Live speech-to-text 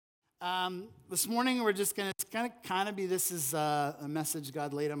This morning we're just going to kind of be, this is a message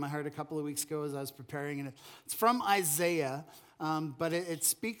God laid on my heart a couple of weeks ago as I was preparing, and it's from Isaiah, but it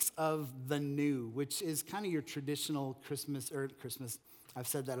speaks of the new, which is kind of your traditional Christmas. I've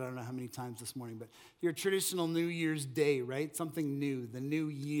said that I don't know how many times this morning, but your traditional New Year's Day, right? Something new, the new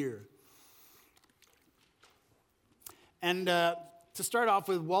year. And to start off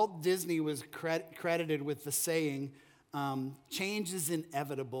with, Walt Disney was credited with the saying, change is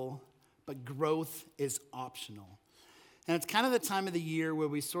inevitable, but growth is optional. And it's kind of the time of the year where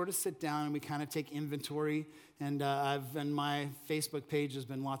we sort of sit down and we kind of take inventory. And in my Facebook page, there's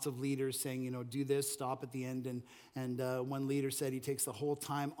been lots of leaders saying, do this, stop at the end. And one leader said he takes the whole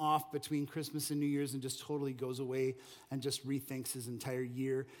time off between Christmas and New Year's and just totally goes away and just rethinks his entire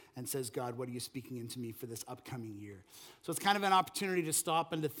year and says, God, what are you speaking into me for this upcoming year? So it's kind of an opportunity to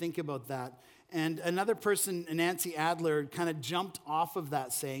stop and to think about that. And another person, Nancy Adler, kind of jumped off of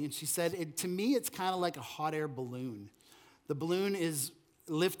that saying, and she said, to me, it's kind of like a hot air balloon. The balloon is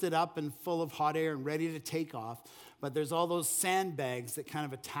lifted up and full of hot air and ready to take off, but there's all those sandbags that kind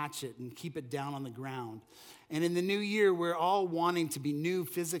of attach it and keep it down on the ground. And in the new year, we're all wanting to be new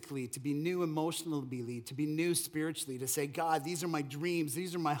physically, to be new emotionally, to be new spiritually, to say, God, these are my dreams,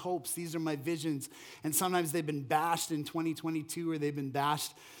 these are my hopes, these are my visions. And sometimes they've been bashed in 2022 or they've been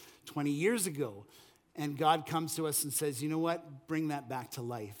bashed 20 years ago. And God comes to us and says, you know what? Bring that back to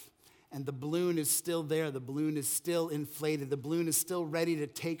life. And the balloon is still there. The balloon is still inflated. The balloon is still ready to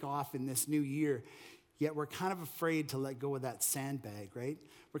take off in this new year. Yet we're kind of afraid to let go of that sandbag, right?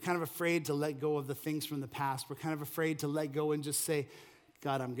 We're kind of afraid to let go of the things from the past. We're kind of afraid to let go and just say,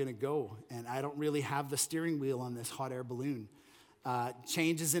 God, I'm going to go. And I don't really have the steering wheel on this hot air balloon.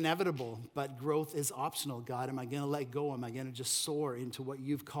 Change is inevitable, but growth is optional. God, am I going to let go? Am I going to just soar into what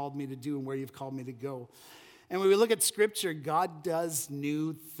you've called me to do and where you've called me to go? And when we look at Scripture, God does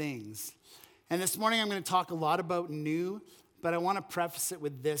new things. And this morning I'm going to talk a lot about new, but I want to preface it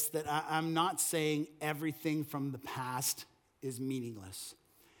with this, that I'm not saying everything from the past is meaningless.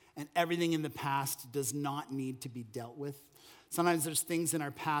 And everything in the past does not need to be dealt with. Sometimes there's things in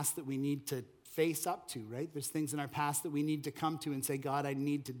our past that we need to face up to, right? There's things in our past that we need to come to and say, God, I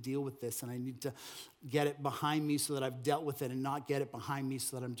need to deal with this, and I need to get it behind me so that I've dealt with it and not get it behind me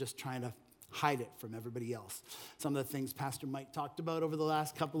so that I'm just trying to hide it from everybody else. Some of the things Pastor Mike talked about over the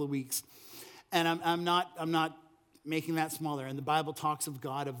last couple of weeks. And I'm not making that smaller. And the Bible talks of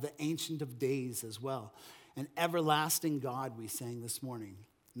God, of the Ancient of Days as well. An everlasting God, we sang this morning.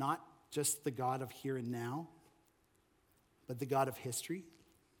 Not just the God of here and now, but the God of history,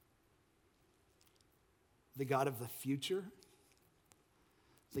 the God of the future,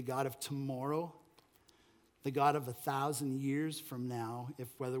 the God of tomorrow, the God of 1,000 years from now,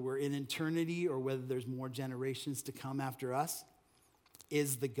 whether we're in eternity or whether there's more generations to come after us,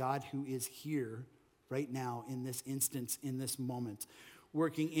 is the God who is here right now in this instance, in this moment,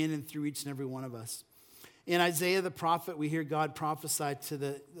 working in and through each and every one of us. In Isaiah the prophet, we hear God prophesy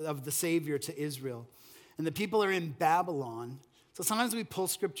of the Savior to Israel. And the people are in Babylon. So sometimes we pull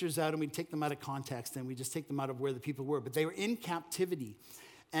scriptures out and we take them out of context and we just take them out of where the people were. But they were in captivity.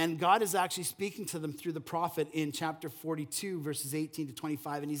 And God is actually speaking to them through the prophet in chapter 42, verses 18 to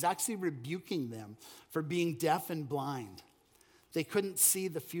 25. And he's actually rebuking them for being deaf and blind. They couldn't see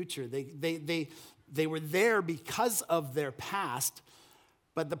the future. They were there because of their past.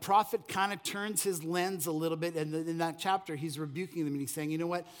 But the prophet kind of turns his lens a little bit. And in that chapter, he's rebuking them. And he's saying, you know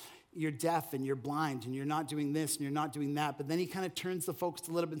what? You're deaf and you're blind and you're not doing this and you're not doing that. But then he kind of turns the focus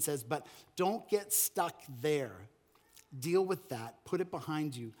a little bit and says, but don't get stuck there. Deal with that. Put it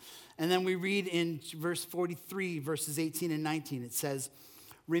behind you. And then we read in verse 43, verses 18 and 19, it says,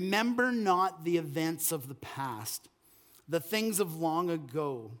 remember not the events of the past, the things of long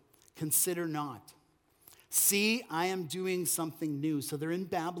ago. Consider not. See, I am doing something new. So they're in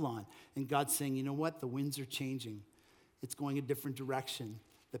Babylon. And God's saying, you know what? The winds are changing. It's going a different direction.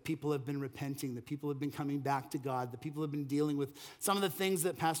 The people have been repenting. The people have been coming back to God. The people have been dealing with some of the things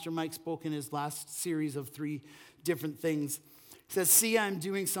that Pastor Mike spoke in his last series of 3 different things. He says, see, I'm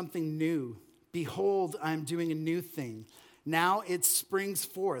doing something new. Behold, I'm doing a new thing. Now it springs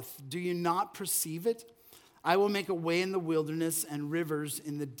forth. Do you not perceive it? I will make a way in the wilderness and rivers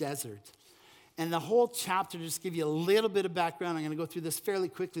in the desert. And the whole chapter, just to give you a little bit of background, I'm going to go through this fairly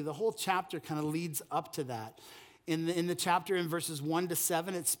quickly. The whole chapter kind of leads up to that. In the chapter in verses 1 to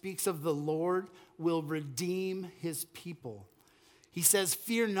 7, it speaks of the Lord will redeem his people. He says,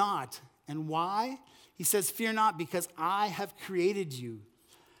 fear not. And why? He says, fear not, because I have created you.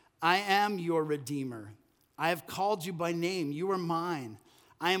 I am your redeemer. I have called you by name. You are mine.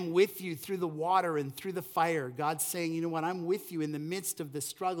 I am with you through the water and through the fire. God's saying, you know what? I'm with you in the midst of the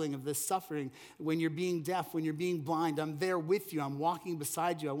struggling, of the suffering. When you're being deaf, when you're being blind, I'm there with you. I'm walking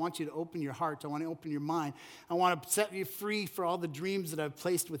beside you. I want you to open your heart. I want to open your mind. I want to set you free for all the dreams that I've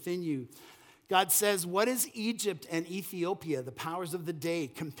placed within you. God says, what is Egypt and Ethiopia, the powers of the day,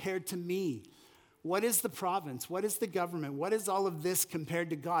 compared to me? What is the province? What is the government? What is all of this compared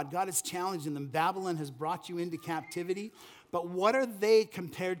to God? God is challenging them. Babylon has brought you into captivity, but what are they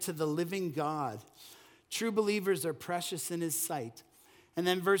compared to the living God? True believers are precious in his sight. And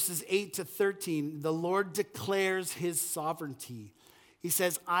then verses 8 to 13, the Lord declares his sovereignty. He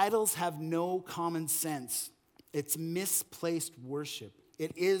says, idols have no common sense. It's misplaced worship.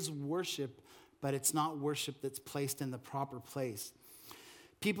 It is worship, but it's not worship that's placed in the proper place.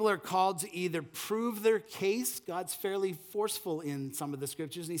 People are called to either prove their case. God's fairly forceful in some of the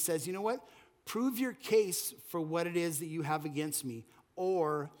scriptures. And he says, you know what? Prove your case for what it is that you have against me,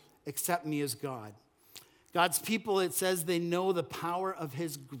 or accept me as God. God's people, it says, they know the power of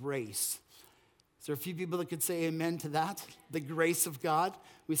his grace. Is there a few people that could say amen to that? The grace of God.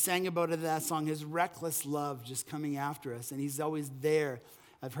 We sang about it in that song, his reckless love just coming after us. And he's always there.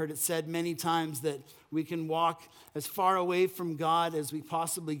 I've heard it said many times that we can walk as far away from God as we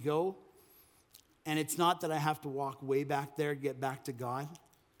possibly go. And it's not that I have to walk way back there to get back to God.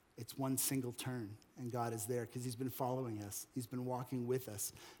 It's one single turn, and God is there because he's been following us. He's been walking with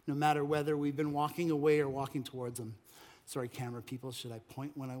us, no matter whether we've been walking away or walking towards him. Sorry, camera people, should I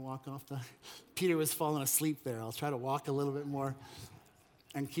point when I walk off the... Peter was falling asleep there. I'll try to walk a little bit more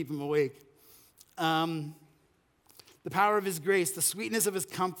and keep him awake. The power of his grace, the sweetness of his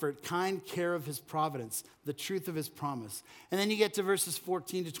comfort, kind care of his providence, the truth of his promise. And then you get to verses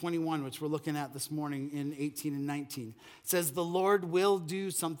 14 to 21, which we're looking at this morning in 18 and 19. It says, the Lord will do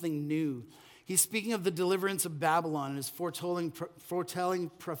something new. He's speaking of the deliverance of Babylon and is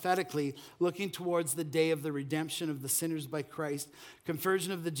foretelling prophetically, looking towards the day of the redemption of the sinners by Christ,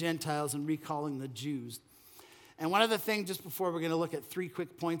 conversion of the Gentiles, and recalling the Jews. And one other thing, just before we're going to look at 3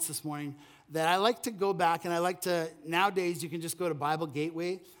 quick points this morning, that I like to go back and I like to, nowadays you can just go to Bible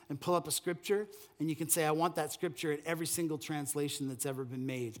Gateway and pull up a scripture and you can say, I want that scripture in every single translation that's ever been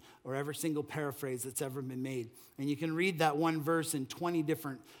made or every single paraphrase that's ever been made. And you can read that one verse in 20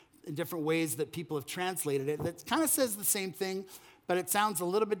 different ways that people have translated it. That kind of says the same thing, but it sounds a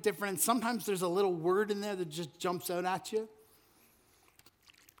little bit different. And sometimes there's a little word in there that just jumps out at you.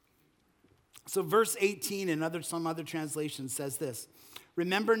 So verse 18 in some other translations says this,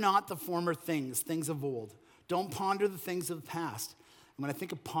 remember not the former things of old. Don't ponder the things of the past. And when I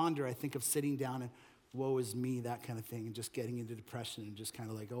think of ponder, I think of sitting down and woe is me, that kind of thing, and just getting into depression and just kind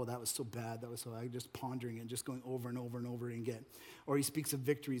of like, oh, that was so bad. That was so, just pondering and just going over and over and over again. Or he speaks of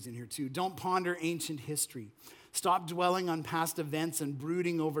victories in here too. Don't ponder ancient history. Stop dwelling on past events and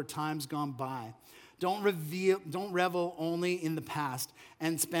brooding over times gone by. Don't revel only in the past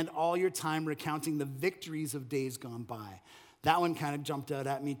and spend all your time recounting the victories of days gone by. That one kind of jumped out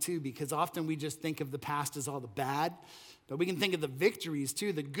at me too, because often we just think of the past as all the bad, but we can think of the victories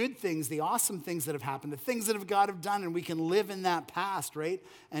too, the good things, the awesome things that have happened, the things that God have done, and we can live in that past, right?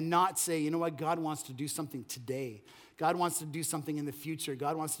 And not say, you know what, God wants to do something today. God wants to do something in the future.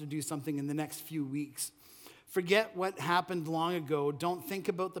 God wants to do something in the next few weeks. Forget what happened long ago. Don't think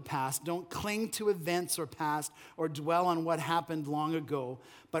about the past. Don't cling to events or past or dwell on what happened long ago.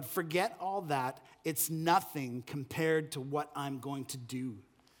 But forget all that. It's nothing compared to what I'm going to do.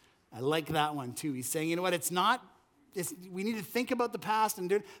 I like that one too. He's saying, you know what, we need to think about the past and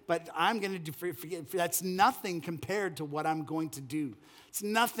do it, but I'm going to forget. That's nothing compared to what I'm going to do. It's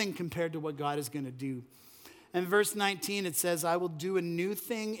nothing compared to what God is going to do. And verse 19, it says, I will do a new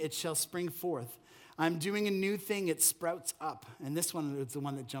thing. It shall spring forth. I'm doing a new thing, it sprouts up. And this one is the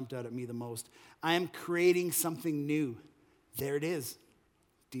one that jumped out at me the most. I am creating something new. There it is.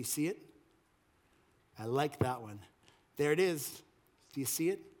 Do you see it? I like that one. There it is. Do you see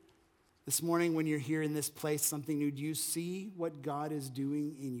it? This morning when you're here in this place, something new, do you see what God is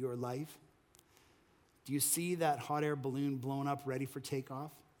doing in your life? Do you see that hot air balloon blown up ready for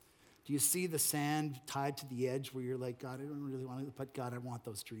takeoff? Do you see the sand tied to the edge where you're like, God, I don't really want to, but God, I want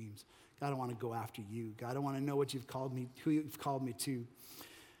those dreams. God, I want to go after you. God, I want to know what you've called me, who you've called me to.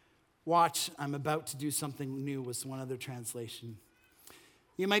 Watch, I'm about to do something new was one other translation.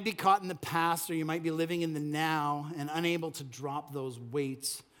 You might be caught in the past or you might be living in the now and unable to drop those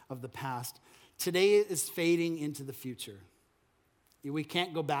weights of the past. Today is fading into the future. We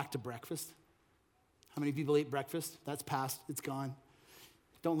can't go back to breakfast. How many people ate breakfast? That's past. It's gone.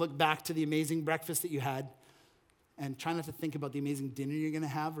 Don't look back to the amazing breakfast that you had. And try not to think about the amazing dinner you're going to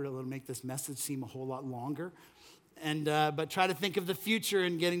have, or it'll make this message seem a whole lot longer. but try to think of the future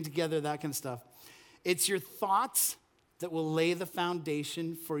and getting together, that kind of stuff. It's your thoughts that will lay the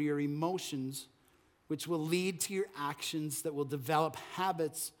foundation for your emotions, which will lead to your actions that will develop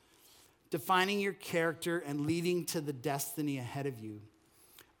habits, defining your character and leading to the destiny ahead of you.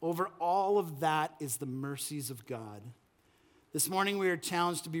 Over all of that is the mercies of God. This morning we are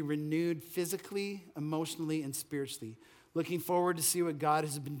challenged to be renewed physically, emotionally, and spiritually. Looking forward to see what God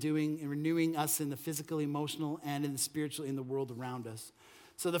has been doing and renewing us in the physical, emotional, and in the spiritual in the world around us.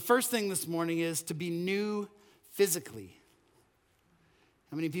 So the first thing this morning is to be new physically.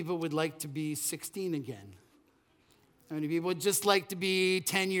 How many people would like to be 16 again? How many people would just like to be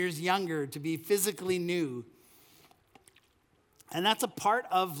 10 years younger, to be physically new? And that's a part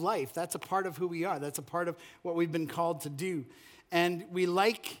of life. That's a part of who we are. That's a part of what we've been called to do. And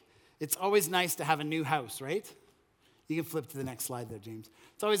it's always nice to have a new house, right? You can flip to the next slide there, James.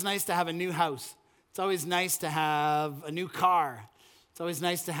 It's always nice to have a new house. It's always nice to have a new car. It's always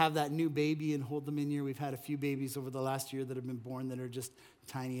nice to have that new baby and hold them in here. We've had a few babies over the last year that have been born that are just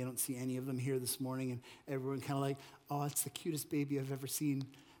tiny. I don't see any of them here this morning. And everyone kind of like, oh, it's the cutest baby I've ever seen.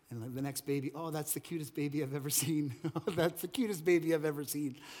 And the next baby, oh, that's the cutest baby I've ever seen. That's the cutest baby I've ever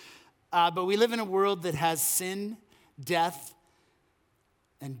seen. But we live in a world that has sin, death,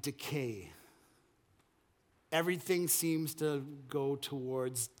 and decay. Everything seems to go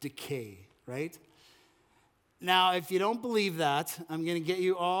towards decay, right? Now, if you don't believe that, I'm going to get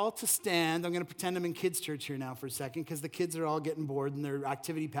you all to stand. I'm going to pretend I'm in kids' church here now for a second because the kids are all getting bored and their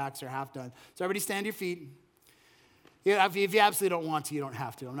activity packs are half done. So everybody stand to your feet. Yeah, if you absolutely don't want to, you don't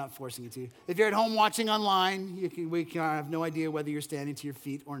have to. I'm not forcing you to. If you're at home watching online, I have no idea whether you're standing to your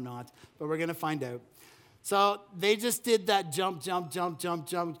feet or not, but we're going to find out. So they just did that jump,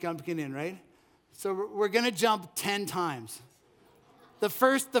 jumping in, right? So we're going to jump 10 times. The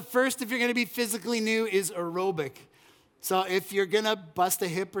first, if you're going to be physically new, is aerobic. So if you're going to bust a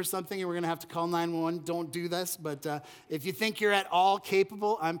hip or something and we're going to have to call 911, don't do this. But if you think you're at all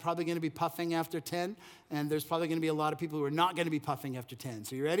capable, I'm probably going to be puffing after 10. And there's probably going to be a lot of people who are not going to be puffing after 10.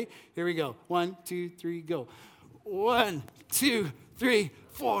 So you ready? Here we go. 1, 2, 3, go. 1, 2, 3,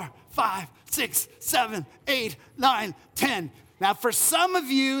 4, 5, 6, 7, 8, 9, 10. Now, for some of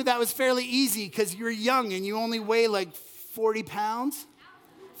you, that was fairly easy because you're young and you only weigh like 40 pounds.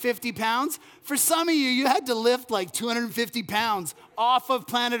 50 pounds. For some of you, you had to lift like 250 pounds off of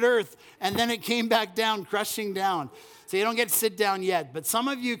planet Earth, and then it came back down, crushing down. So you don't get to sit down yet, but some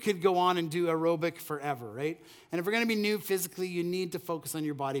of you could go on and do aerobic forever, right? And if we're going to be new physically, you need to focus on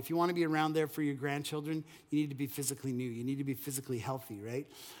your body. If you want to be around there for your grandchildren, you need to be physically new. You need to be physically healthy, right?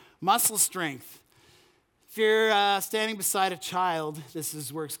 Muscle strength. If you're standing beside a child,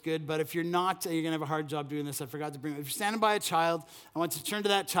 works good, but if you're not, you're going to have a hard job doing this. I forgot to bring it. If you're standing by a child, I want you to turn to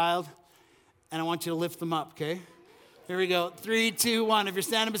that child, and I want you to lift them up, okay? Here we go. 3, 2, 1. If you're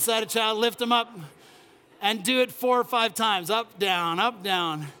standing beside a child, lift them up, and do it 4 or 5 times. Up, down, up,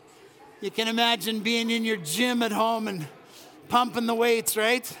 down. You can imagine being in your gym at home and pumping the weights,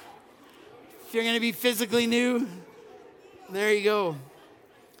 right? If you're going to be physically new, there you go.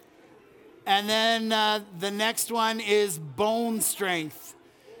 And then the next one is bone strength,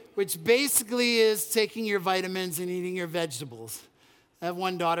 which basically is taking your vitamins and eating your vegetables. I have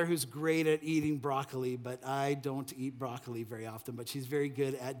one daughter who's great at eating broccoli, but I don't eat broccoli very often. But she's very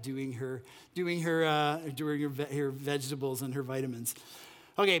good at doing her vegetables and her vitamins.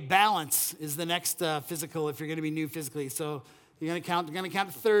 Okay, balance is the next physical if you're going to be new physically. So you're going to count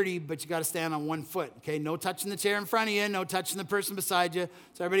to 30, but you got to stand on one foot. Okay, no touching the chair in front of you, no touching the person beside you.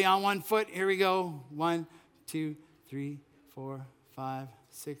 So everybody on one foot. Here we go. 1, 2, 3, 4, 5,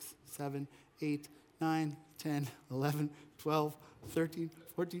 6, 7, 8, 9, 10, 11, 12, 13,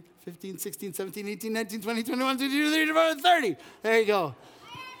 14, 15, 16, 17, 18, 19, 20, 21, 22, 23, 24, 30. There you go.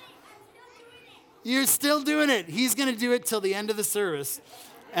 You're still doing it. He's going to do it till the end of the service.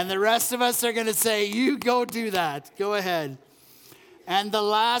 And the rest of us are going to say, you go do that. Go ahead. And the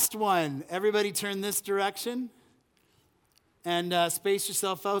last one, everybody turn this direction and space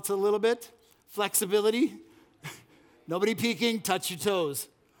yourself out a little bit. Flexibility. Nobody peeking, touch your toes.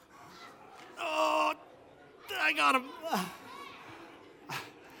 Oh, I got him.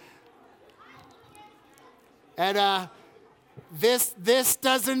 And this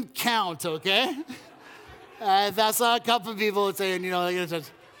doesn't count, okay? I saw a couple of people saying, they're going to touch.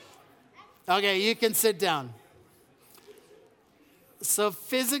 Okay, you can sit down. So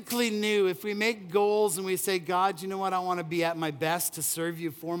physically new, if we make goals and we say, God, you know what, I want to be at my best to serve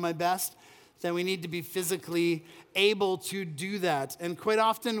you for my best, then we need to be physically able to do that. And quite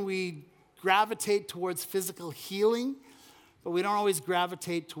often we gravitate towards physical healing, but we don't always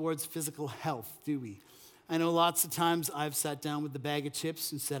gravitate towards physical health, do we? I know lots of times I've sat down with the bag of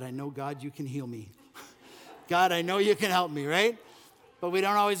chips and said, I know, God, you can heal me. God, I know you can help me, right? But we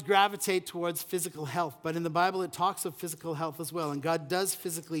don't always gravitate towards physical health. But in the Bible, it talks of physical health as well, and God does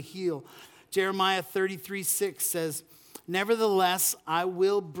physically heal. Jeremiah 33:6 says, nevertheless, I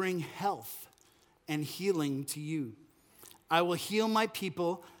will bring health and healing to you. I will heal my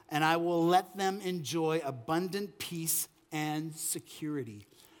people, and I will let them enjoy abundant peace and security.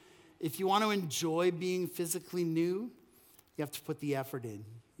 If you want to enjoy being physically new, you have to put the effort in.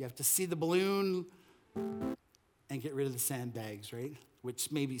 You have to see the balloon and get rid of the sandbags, right?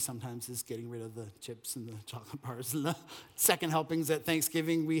 Which maybe sometimes is getting rid of the chips and the chocolate bars and the second helpings. At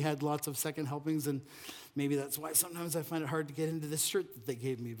Thanksgiving, we had lots of second helpings, and maybe that's why sometimes I find it hard to get into this shirt that they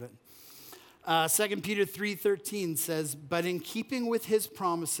gave me. But 2 Peter 3:13 says, but in keeping with his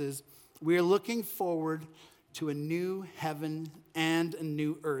promises, we are looking forward to a new heaven and a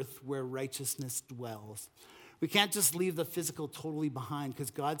new earth where righteousness dwells. We can't just leave the physical totally behind, because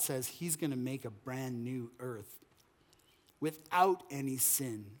God says he's going to make a brand new earth without any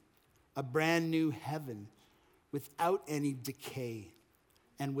sin, a brand new heaven without any decay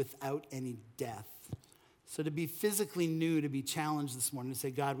and without any death. So to be physically new, to be challenged this morning, to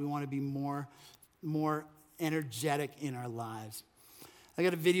say, God, we want to be more energetic in our lives. I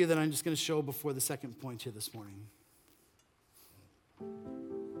got a video that I'm just going to show before the second point here this morning.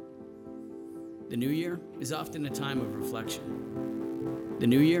 The new year is often a time of reflection. The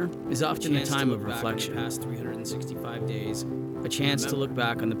new year is often a time of reflection. Past 365 days, a chance to look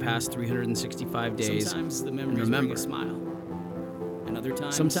back on the past 365 days. Sometimes the memories bring a smile, and other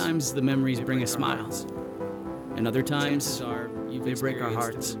times sometimes the memories bring a smile, and other times they break our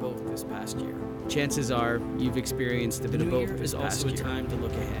hearts. Both this past year. Chances are you've experienced a bit of both this past year. The new year is also a time to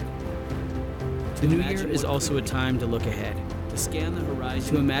look ahead. The new year is also a time to look ahead, to scan the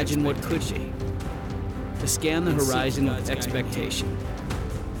horizon, to imagine what could be, to scan the horizon with expectation,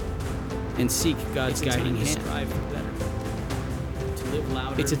 and seek God's guiding hand.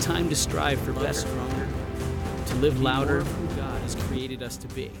 It's a time to strive for better, to live louder who God has created us to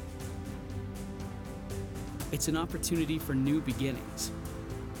be. It's an opportunity for new beginnings,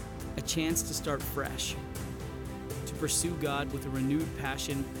 a chance to start fresh, to pursue God with a renewed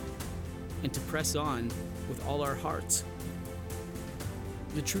passion, and to press on with all our hearts.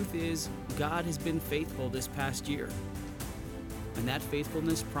 The truth is, God has been faithful this past year, and that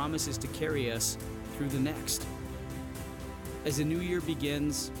faithfulness promises to carry us through the next. As a new year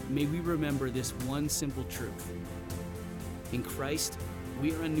begins, may we remember this one simple truth. In Christ,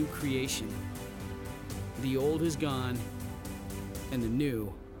 we are a new creation. The old is gone, and the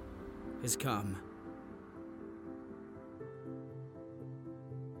new has come.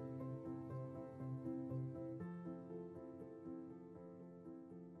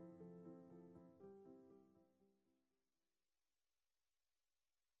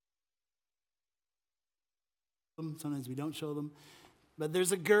 Sometimes we don't show them. But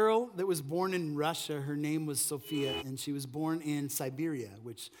there's a girl that was born in Russia. Her name was Sophia, and she was born in Siberia,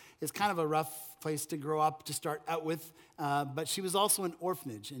 which is kind of a rough place to grow up to start out with. But she was also an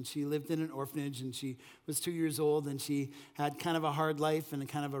orphanage, and she lived in an orphanage, and she was 2 years old, and she had kind of a hard life and a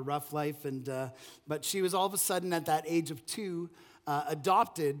kind of a rough life. But she was all of a sudden at that age of 2,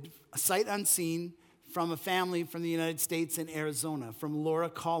 adopted, sight unseen, from a family from the United States in Arizona, from Laura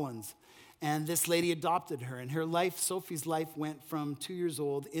Collins. And this lady adopted her. And her life, Sophie's life, went from 2 years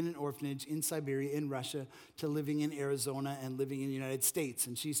old in an orphanage in Siberia, in Russia, to living in Arizona and living in the United States.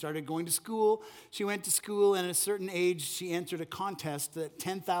 And she started going to school. She went to school, and at a certain age, she entered a contest that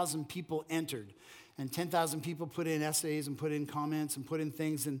 10,000 people entered. And 10,000 people put in essays and put in comments and put in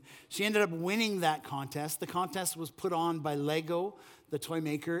things. And she ended up winning that contest. The contest was put on by Lego, the toy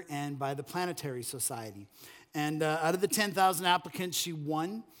maker, and by the Planetary Society. And out of the 10,000 applicants, she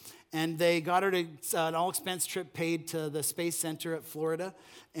won. And they got her to an all-expense trip paid to the Space Center at Florida,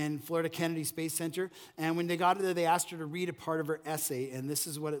 and Florida Kennedy Space Center. And when they got her there, they asked her to read a part of her essay, and this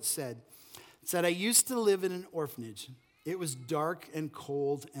is what it said. It said, I used to live in an orphanage. It was dark and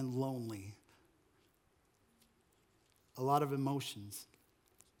cold and lonely. A lot of emotions.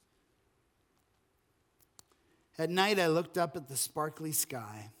 At night, I looked up at the sparkly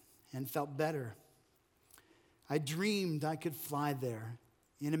sky and felt better. I dreamed I could fly there.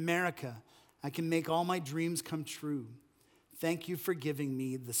 In America, I can make all my dreams come true. Thank you for giving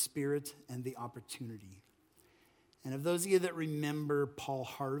me the spirit and the opportunity. And of those of you that remember Paul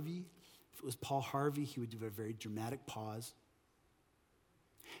Harvey, if it was Paul Harvey, he would do a very dramatic pause.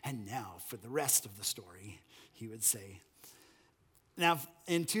 And now for the rest of the story, he would say. Now,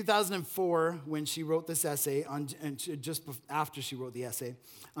 in 2004, when she wrote this essay, after she wrote the essay,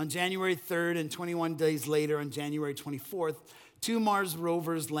 on January 3rd and 21 days later, on January 24th, 2 Mars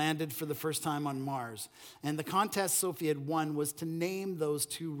rovers landed for the first time on Mars. And the contest Sophie had won was to name those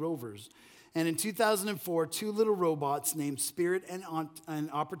 2 rovers. And in 2004, 2 little robots named Spirit and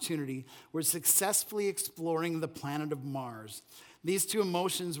Opportunity were successfully exploring the planet of Mars. These 2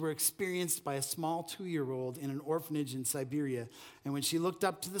 emotions were experienced by a small 2-year-old in an orphanage in Siberia. And when she looked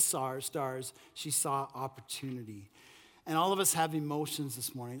up to the stars, she saw opportunity. And all of us have emotions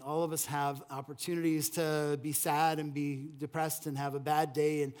this morning. All of us have opportunities to be sad and be depressed and have a bad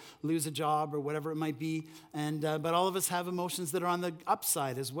day and lose a job or whatever it might be. But all of us have emotions that are on the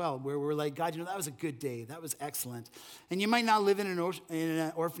upside as well, where we're like, God, that was a good day. That was excellent. And you might not live in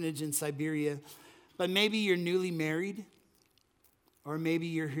an orphanage in Siberia, but maybe you're newly married. Or maybe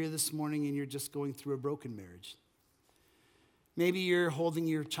you're here this morning and you're just going through a broken marriage. Maybe you're holding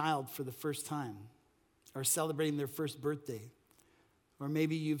your child for the first time or celebrating their first birthday. Or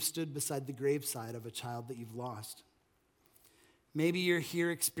maybe you've stood beside the graveside of a child that you've lost. Maybe you're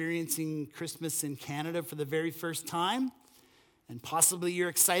here experiencing Christmas in Canada for the very first time, and possibly you're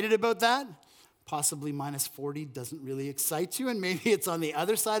excited about that. Possibly minus 40 doesn't really excite you, and maybe it's on the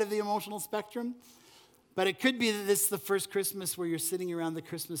other side of the emotional spectrum. But it could be that this is the first Christmas where you're sitting around the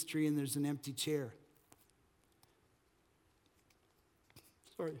Christmas tree and there's an empty chair.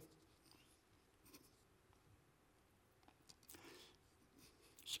 Sorry.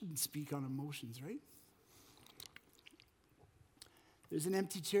 Shouldn't speak on emotions, right? There's an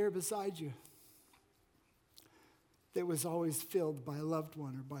empty chair beside you that was always filled by a loved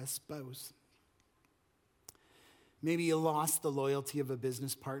one or by a spouse. Maybe you lost the loyalty of a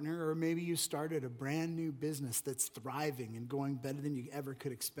business partner, or maybe you started a brand new business that's thriving and going better than you ever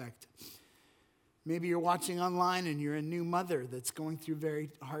could expect. Maybe you're watching online and you're a new mother that's going through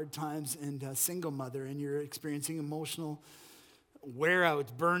very hard times, and a single mother, and you're experiencing emotional wear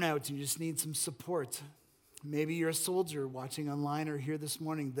out, burnout, and you just need some support. Maybe you're a soldier watching online or here this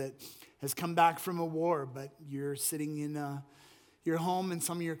morning that has come back from a war, but you're sitting in your home and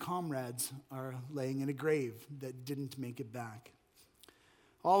some of your comrades are laying in a grave that didn't make it back.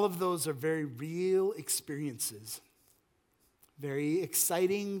 All of those are very real experiences. Very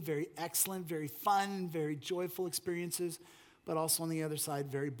exciting, very excellent, very fun, very joyful experiences, but also on the other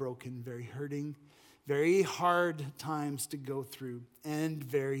side, very broken, very hurting, very hard times to go through, and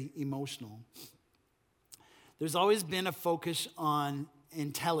very emotional. There's always been a focus on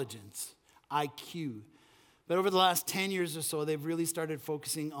intelligence, IQ. But over the last 10 years or so, they've really started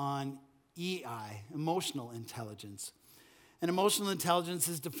focusing on EI, emotional intelligence. And emotional intelligence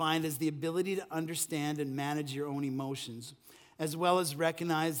is defined as the ability to understand and manage your own emotions, as well as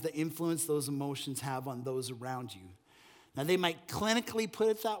recognize the influence those emotions have on those around you. Now, they might clinically put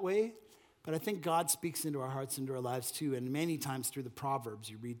it that way, but I think God speaks into our hearts, into our lives too, and many times through the Proverbs.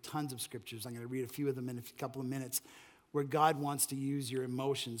 You read tons of scriptures. I'm going to read a few of them in a couple of minutes, where God wants to use your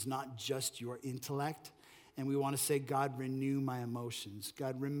emotions, not just your intellect. And we want to say, God, renew my emotions.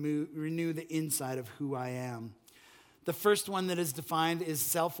 God, renew the inside of who I am. The first one that is defined is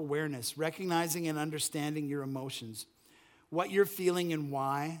self-awareness, recognizing and understanding your emotions, what you're feeling and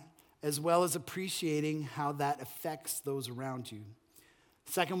why, as well as appreciating how that affects those around you.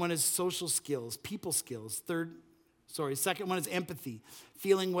 Second one is social skills, people skills. Second one is empathy,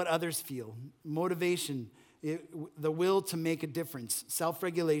 feeling what others feel. Motivation, the will to make a difference.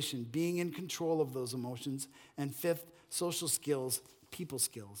 Self-regulation, being in control of those emotions. And fifth, social skills, people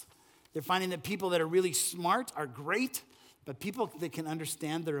skills. They're finding that people that are really smart are great, but people that can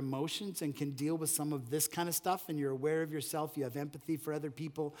understand their emotions and can deal with some of this kind of stuff, and you're aware of yourself, you have empathy for other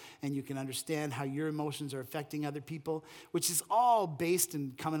people, and you can understand how your emotions are affecting other people, which is all based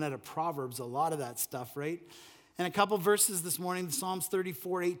and coming out of Proverbs, a lot of that stuff, right? And a couple verses this morning, Psalms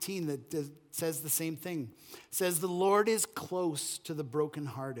 34:18, that says the same thing. It says, the Lord is close to the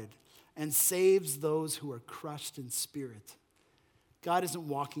brokenhearted and saves those who are crushed in spirit. God isn't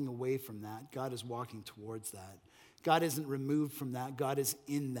walking away from that. God is walking towards that. God isn't removed from that. God is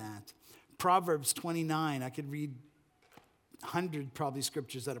in that. Proverbs 29, I could read 100 probably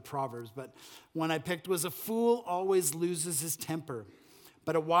scriptures out of Proverbs, but one I picked was, a fool always loses his temper,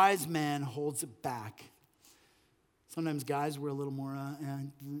 but a wise man holds it back. Sometimes guys, we're a little more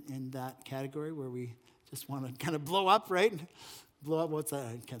in that category where we just want to kind of blow up, right? Blow up, what's that?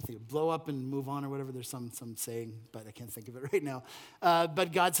 I can't think of. Blow up and move on or whatever. There's some saying, but I can't think of it right now.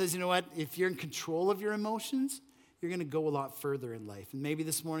 But God says, you know what? If you're in control of your emotions, you're going to go a lot further in life. And maybe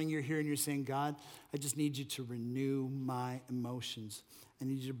this morning you're here and you're saying, God, I just need you to renew my emotions. I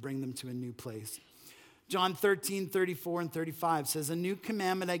need you to bring them to a new place. John 13:34 and 35 says, a new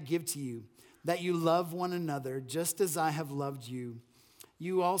commandment I give to you, that you love one another just as I have loved you.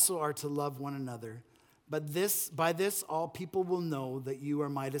 You also are to love one another. But by this all people will know that you are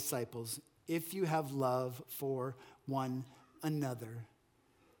my disciples, if you have love for one another.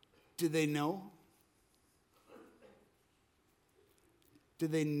 Do they know? Do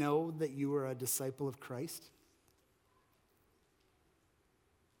they know that you are a disciple of Christ?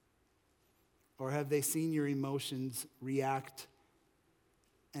 Or have they seen your emotions react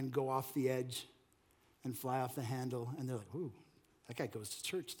and go off the edge and fly off the handle, and they're like, ooh, that guy goes to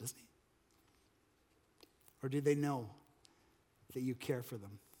church, doesn't he? Or do they know that you care for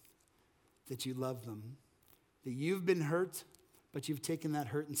them, that you love them, that you've been hurt, but you've taken that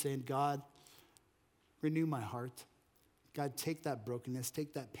hurt and saying, God, renew my heart. God, take that brokenness,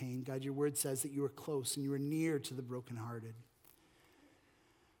 take that pain. God, your word says that you are close and you are near to the brokenhearted.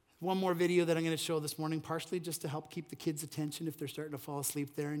 One more video that I'm going to show this morning, partially just to help keep the kids' attention if they're starting to fall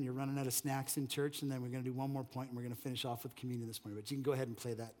asleep there and you're running out of snacks in church. And then we're going to do one more point and we're going to finish off with communion this morning. But you can go ahead and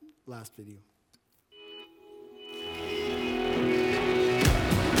play that last video.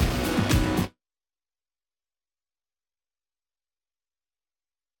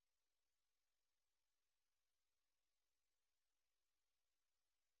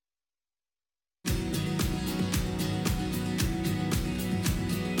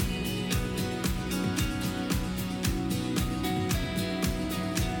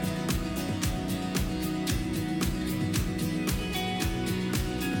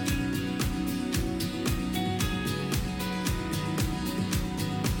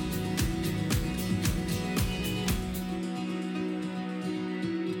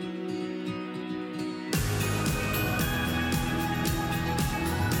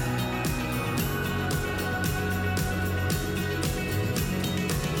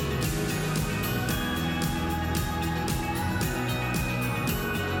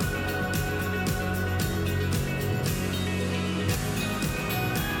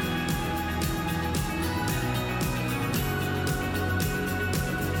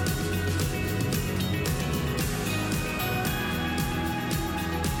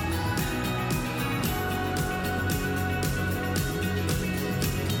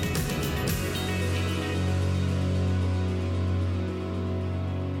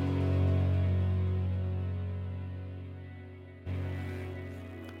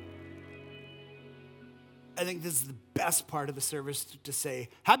 I think this is the best part of the service to say,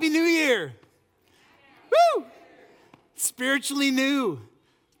 Happy New Year! Woo! Spiritually new.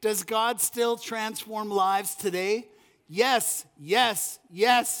 Does God still transform lives today? Yes, yes,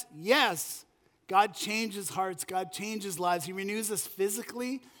 yes, yes. God changes hearts. God changes lives. He renews us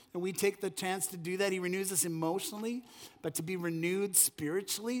physically, and we take the chance to do that. He renews us emotionally, but to be renewed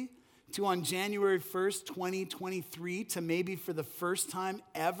spiritually, to on January 1st, 2023, to maybe for the first time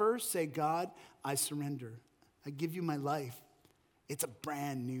ever say, God, I surrender. I give you my life. It's a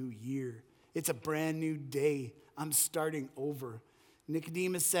brand new year. It's a brand new day. I'm starting over.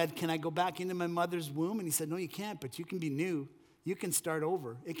 Nicodemus said, can I go back into my mother's womb? And he said, no, you can't, but you can be new. You can start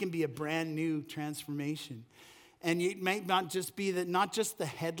over. It can be a brand new transformation. And it might not just be that, not just the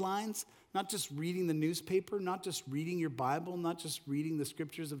headlines, not just reading the newspaper, not just reading your Bible, not just reading the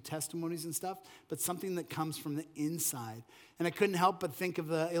scriptures of testimonies and stuff, but something that comes from the inside. And I couldn't help but think of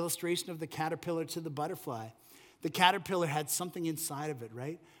the illustration of the caterpillar to the butterfly. The caterpillar had something inside of it,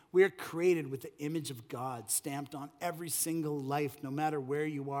 right? We are created with the image of God stamped on every single life, no matter where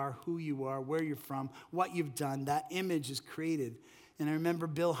you are, who you are, where you're from, what you've done. That image is created. And I remember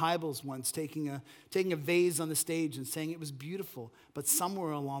Bill Hybels once taking a vase on the stage and saying it was beautiful, but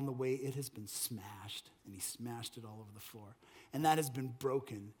somewhere along the way it has been smashed, and he smashed it all over the floor. And that has been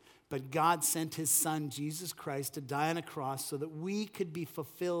broken. But God sent his son, Jesus Christ, to die on a cross so that we could be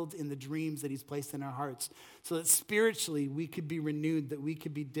fulfilled in the dreams that he's placed in our hearts, so that spiritually we could be renewed, that we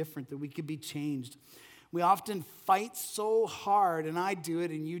could be different, that we could be changed. We often fight so hard, and I do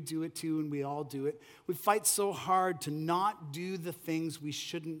it, and you do it too, and we all do it. We fight so hard to not do the things we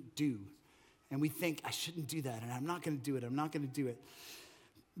shouldn't do. And we think, I shouldn't do that, and I'm not going to do it, I'm not going to do it.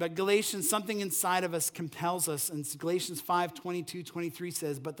 But Galatians, something inside of us compels us. And Galatians 5:22-23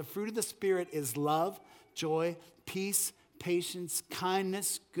 says, but the fruit of the Spirit is love, joy, peace, patience,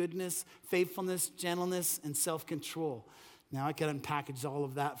 kindness, goodness, faithfulness, gentleness, and self-control. Now, I could unpackage all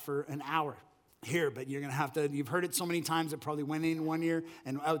of that for an hour here, but you're going to have to, you've heard it so many times, it probably went in one ear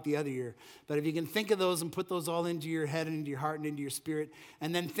and out the other ear. But if you can think of those and put those all into your head and into your heart and into your spirit,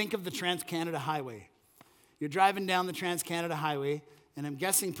 and then think of the Trans-Canada Highway. You're driving down the Trans-Canada Highway, and I'm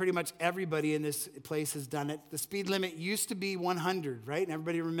guessing pretty much everybody in this place has done it. The speed limit used to be 100, right? And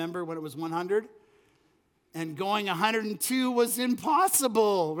everybody remember when it was 100? And going 102 was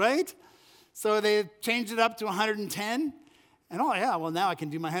impossible, right? So they changed it up to 110. And oh yeah, well now I can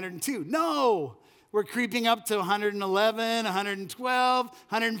do my 102. No, we're creeping up to 111, 112,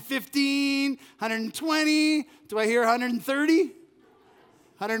 115, 120. Do I hear 130?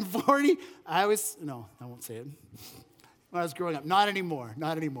 140? I won't say it. When I was growing up, not anymore.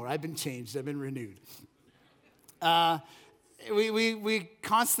 I've been changed, I've been renewed. We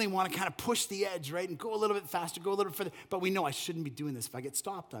constantly want to kind of push the edge, right? And go a little bit faster, go a little further. But we know I shouldn't be doing this. If I get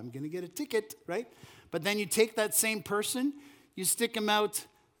stopped, I'm going to get a ticket, right? But then you take that same person, you stick him out.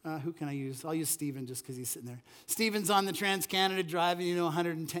 Who can I use? I'll use Steven just because he's sitting there. Steven's on the Trans-Canada driving,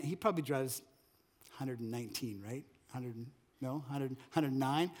 110. He probably drives 119, right?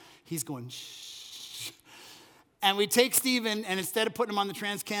 109. He's going, shh. And we take Steven, and instead of putting him on the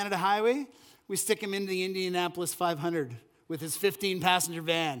Trans-Canada highway, we stick him into the Indianapolis 500 with his 15-passenger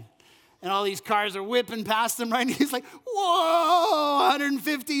van. And all these cars are whipping past him, right? And he's like, whoa,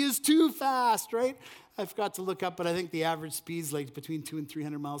 150 is too fast, right? I forgot to look up, but I think the average speed is like between 200 and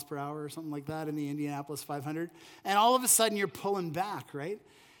 300 miles per hour or something like that in the Indianapolis 500. And all of a sudden, you're pulling back, right?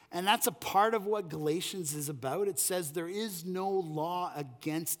 And that's a part of what Galatians is about. It says there is no law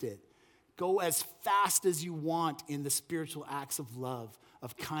against it. Go as fast as you want in the spiritual acts of love,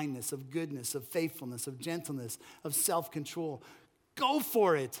 of kindness, of goodness, of faithfulness, of gentleness, of self-control. Go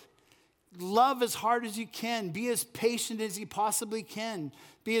for it. Love as hard as you can. Be as patient as you possibly can.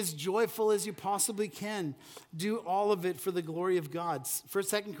 Be as joyful as you possibly can. Do all of it for the glory of God. 2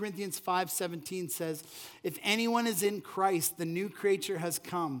 Corinthians 5:17 says, if anyone is in Christ, the new creature has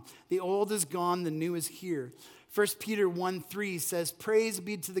come. The old is gone, the new is here. 1 Peter 1:3 says, praise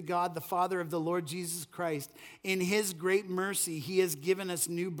be to the God, the Father of the Lord Jesus Christ. In his great mercy, he has given us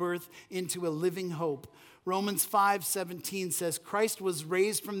new birth into a living hope. Romans 5:17 says, Christ was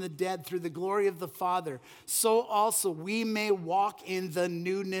raised from the dead through the glory of the Father. So also we may walk in the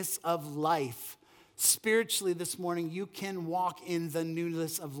newness of life. Spiritually this morning, you can walk in the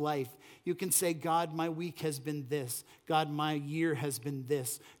newness of life. You can say, God, my week has been this. God, my year has been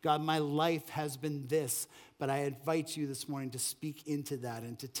this. God, my life has been this. But I invite you this morning to speak into that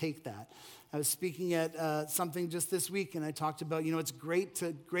and to take that. I was speaking at something just this week, and I talked about, it's great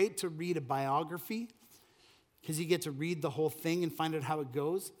to read a biography because you get to read the whole thing and find out how it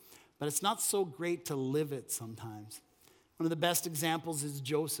goes. But it's not so great to live it sometimes. One of the best examples is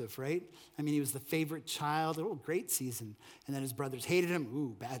Joseph, right? I mean, he was the favorite child. Oh, great season. And then his brothers hated him.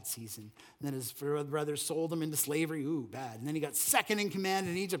 Ooh, bad season. And then his brothers sold him into slavery. Ooh, bad. And then he got second in command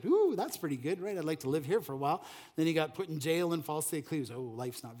in Egypt. Ooh, that's pretty good, right? I'd like to live here for a while. Then he got put in jail and falsely accused. Oh,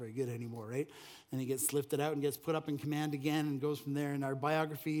 life's not very good anymore, right? And he gets lifted out and gets put up in command again and goes from there. And our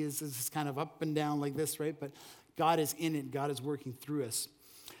biography is kind of up and down like this, right? But God is in it. God is working through us.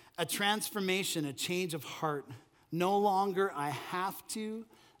 A transformation, a change of heart. No longer I have to,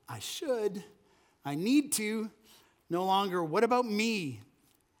 I should, I need to. No longer, what about me?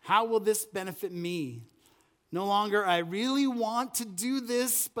 How will this benefit me? No longer, I really want to do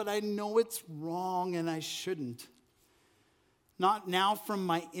this, but I know it's wrong and I shouldn't. Not now from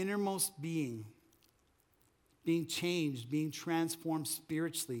my innermost being changed, being transformed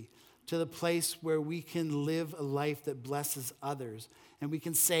spiritually to the place where we can live a life that blesses others. And we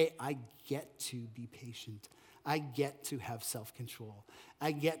can say, I get to be patient. I get to have self-control.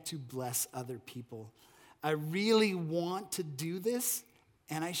 I get to bless other people. I really want to do this,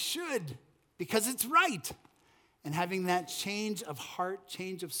 and I should, because it's right. And having that change of heart,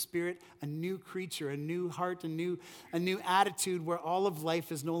 change of spirit, a new creature, a new heart, a new attitude where all of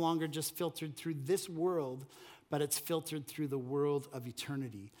life is no longer just filtered through this world, but it's filtered through the world of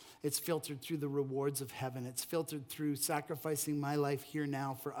eternity. It's filtered through the rewards of heaven. It's filtered through sacrificing my life here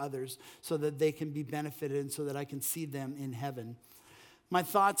now for others so that they can be benefited and so that I can see them in heaven. My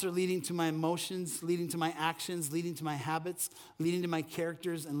thoughts are leading to my emotions, leading to my actions, leading to my habits, leading to my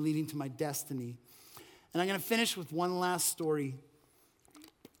characters, and leading to my destiny. And I'm going to finish with one last story.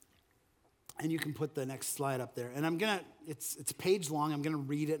 And you can put the next slide up there. And it's a page long. I'm going to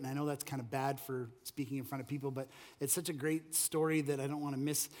read it. And I know that's kind of bad for speaking in front of people, but it's such a great story that I don't want to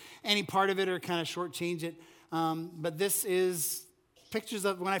miss any part of it or kind of shortchange it. But this is pictures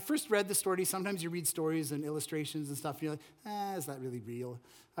of, when I first read the story, sometimes you read stories and illustrations and stuff, and you're like, is that really real?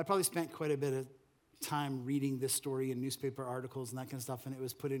 I probably spent quite a bit of time reading this story in newspaper articles and that kind of stuff, and it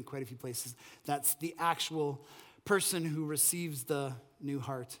was put in quite a few places. That's the actual person who receives the new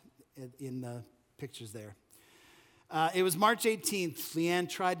heart in the pictures there. It was March 18th. Leanne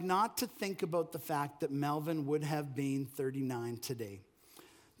tried not to think about the fact that Melvin would have been 39 today.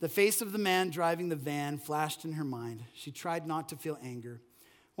 The face of the man driving the van flashed in her mind. She tried not to feel anger.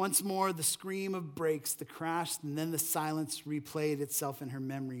 Once more, the scream of brakes, the crash, and then the silence replayed itself in her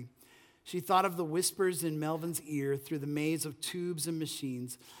memory. She thought of the whispers in Melvin's ear through the maze of tubes and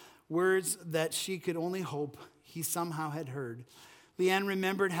machines, words that she could only hope he somehow had heard. Leanne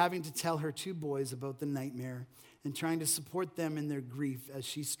remembered having to tell her 2 boys about the nightmare and trying to support them in their grief as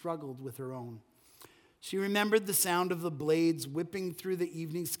she struggled with her own. She remembered the sound of the blades whipping through the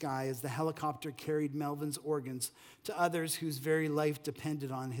evening sky as the helicopter carried Melvin's organs to others whose very life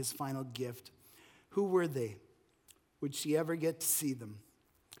depended on his final gift. Who were they? Would she ever get to see them?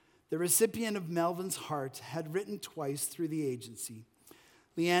 The recipient of Melvin's heart had written twice through the agency.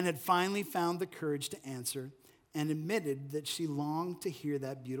 Leanne had finally found the courage to answer and admitted that she longed to hear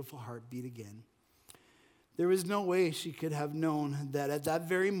that beautiful heartbeat again. There was no way she could have known that at that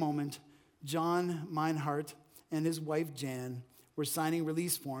very moment, John Meinhardt and his wife Jan were signing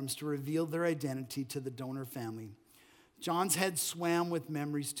release forms to reveal their identity to the donor family. John's head swam with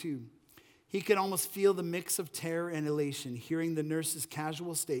memories too. He could almost feel the mix of terror and elation hearing the nurse's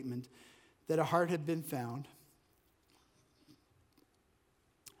casual statement that a heart had been found.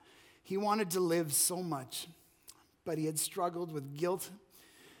 He wanted to live so much, but he had struggled with guilt,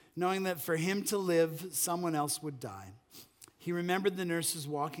 knowing that for him to live, someone else would die. He remembered the nurses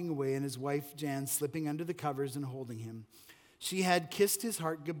walking away and his wife, Jan, slipping under the covers and holding him. She had kissed his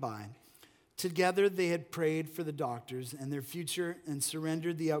heart goodbye. Together, they had prayed for the doctors and their future and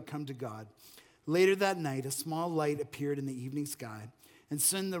surrendered the outcome to God. Later that night, a small light appeared in the evening sky, and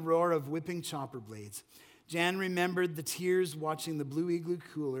soon the roar of whipping chopper blades. Jan remembered the tears watching the Blue Igloo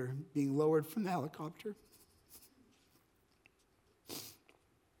cooler being lowered from the helicopter.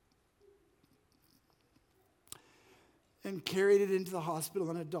 And carried it into the hospital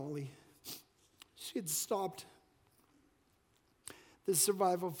on a dolly. She had stopped the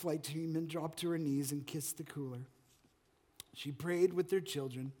survival flight team and dropped to her knees and kissed the cooler. She prayed with their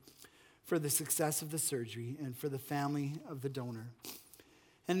children for the success of the surgery and for the family of the donor.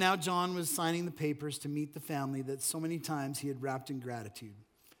 And now John was signing the papers to meet the family that so many times he had wrapped in gratitude.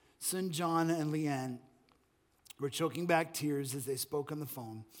 Soon John and Leanne were choking back tears as they spoke on the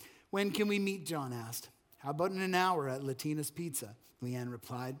phone. "When can we meet?" John asked. "How about in an hour at Latina's Pizza?" Leanne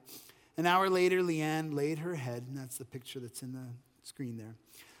replied. An hour later, Leanne laid her head, and that's the picture that's in the screen there,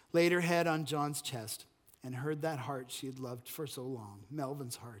 laid her head on John's chest and heard that heart she had loved for so long,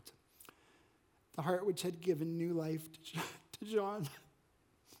 Melvin's heart. The heart which had given new life to John.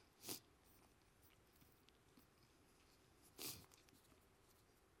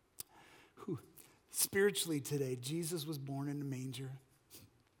 Spiritually today, Jesus was born in a manger.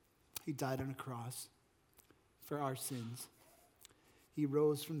 He died on a cross for our sins. He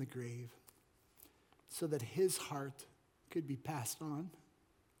rose from the grave so that his heart could be passed on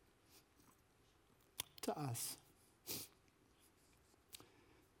to us.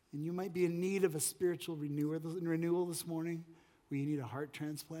 And you might be in need of a spiritual renewal this morning, where you need a heart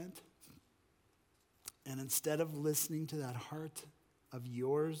transplant. And instead of listening to that heart of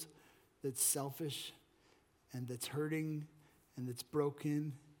yours that's selfish and that's hurting and that's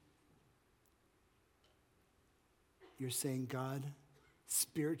broken, you're saying, "God,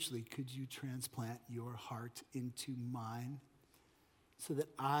 spiritually, could you transplant your heart into mine so that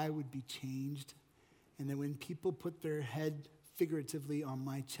I would be changed? And that when people put their head figuratively on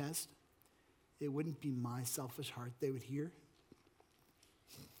my chest, it wouldn't be my selfish heart they would hear,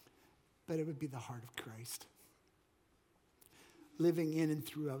 but it would be the heart of Christ, living in and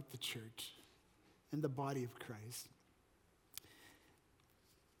throughout the church and the body of Christ."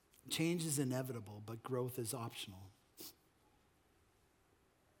 Change is inevitable, but growth is optional.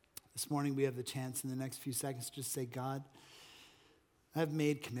 This morning we have the chance in the next few seconds to just say, "God, I've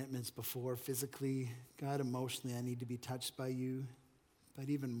made commitments before physically. God, emotionally, I need to be touched by you. But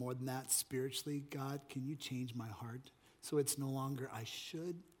even more than that, spiritually, God, can you change my heart so it's no longer I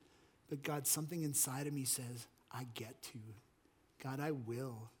should, but God, something inside of me says, I get to. God, I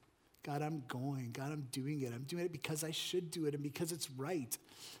will. God, I'm going. God, I'm doing it. I'm doing it because I should do it and because it's right.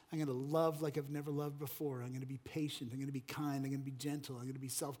 I'm going to love like I've never loved before. I'm going to be patient. I'm going to be kind. I'm going to be gentle. I'm going to be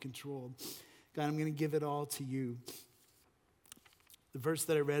self-controlled. God, I'm going to give it all to you." The verse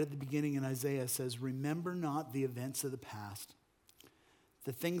that I read at the beginning in Isaiah says, "Remember not the events of the past.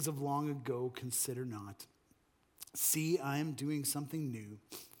 The things of long ago consider not. See, I am doing something new.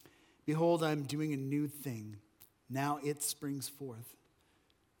 Behold, I am doing a new thing. Now it springs forth.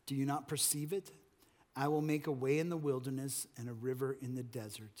 Do you not perceive it? I will make a way in the wilderness and a river in the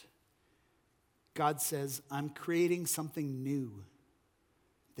desert." God says, I'm creating something new.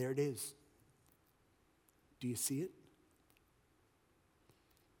 There it is. Do you see it?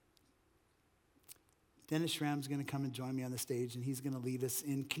 Dennis Schramm's going to come and join me on the stage, and he's going to lead us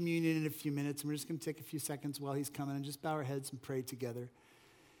in communion in a few minutes. And we're just going to take a few seconds while he's coming and just bow our heads and pray together.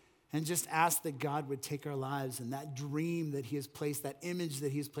 And just ask that God would take our lives and that dream that he has placed, that image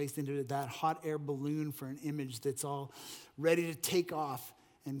that he has placed into it, that hot air balloon for an image that's all ready to take off.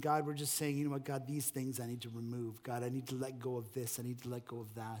 And God, we're just saying, you know what, God, these things I need to remove. God, I need to let go of this. I need to let go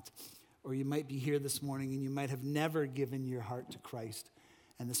of that. Or you might be here this morning and you might have never given your heart to Christ.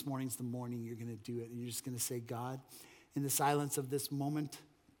 And this morning's the morning you're going to do it. And you're just going to say, God, in the silence of this moment,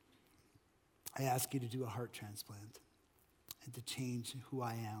 I ask you to do a heart transplant and to change who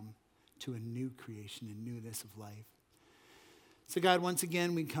I am to a new creation and newness of life. So God, once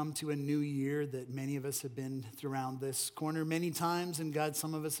again, we come to a new year that many of us have been around this corner many times. And God,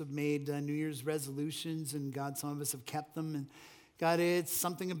 some of us have made New Year's resolutions. And God, some of us have kept them. And God, it's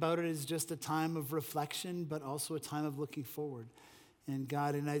something about it is just a time of reflection, but also a time of looking forward. And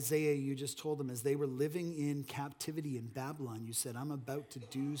God, in Isaiah, you just told them as they were living in captivity in Babylon, you said, I'm about to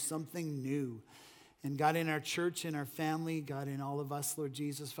do something new. And God, in our church, in our family, God, in all of us, Lord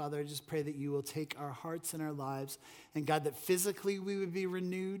Jesus, Father, I just pray that you will take our hearts and our lives. And God, that physically we would be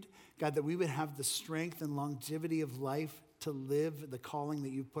renewed. God, that we would have the strength and longevity of life to live the calling that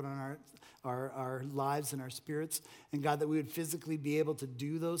you've put on our lives and our spirits. And God, that we would physically be able to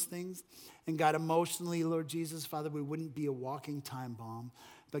do those things. And God, emotionally, Lord Jesus, Father, we wouldn't be a walking time bomb.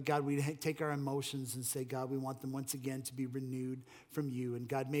 But God, we take our emotions and say, God, we want them once again to be renewed from you. And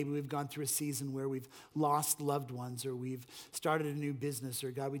God, maybe we've gone through a season where we've lost loved ones or we've started a new business.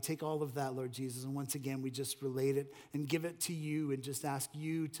 Or God, we take all of that, Lord Jesus, and once again, we just relate it and give it to you and just ask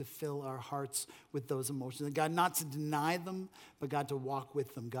you to fill our hearts with those emotions. And God, not to deny them, but God, to walk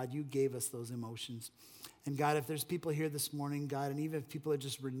with them. God, you gave us those emotions. And God, if there's people here this morning, God, and even if people are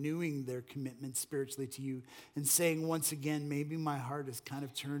just renewing their commitment spiritually to you and saying once again, maybe my heart is kind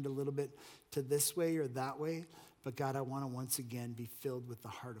of turned a little bit to this way or that way, but God, I want to once again be filled with the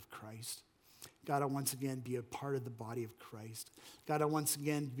heart of Christ. God, I once again be a part of the body of Christ. God, I once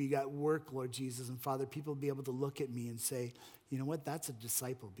again be at work, Lord Jesus, and Father, people be able to look at me and say, you know what, that's a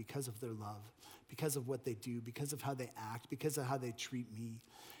disciple because of their love, because of what they do, because of how they act, because of how they treat me.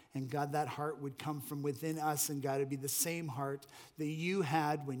 And God, that heart would come from within us, and God, it'd be the same heart that you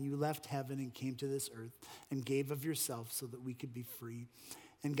had when you left heaven and came to this earth and gave of yourself so that we could be free.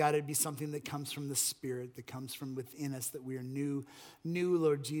 And God, it'd be something that comes from the Spirit, that comes from within us, that we are new,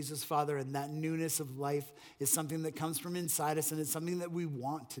 Lord Jesus, Father, and that newness of life is something that comes from inside us, and it's something that we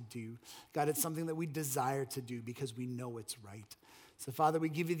want to do. God, it's something that we desire to do because we know it's right. So, Father, we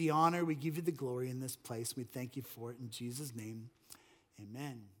give you the honor, we give you the glory in this place. We thank you for it in Jesus' name.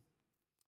 Amen.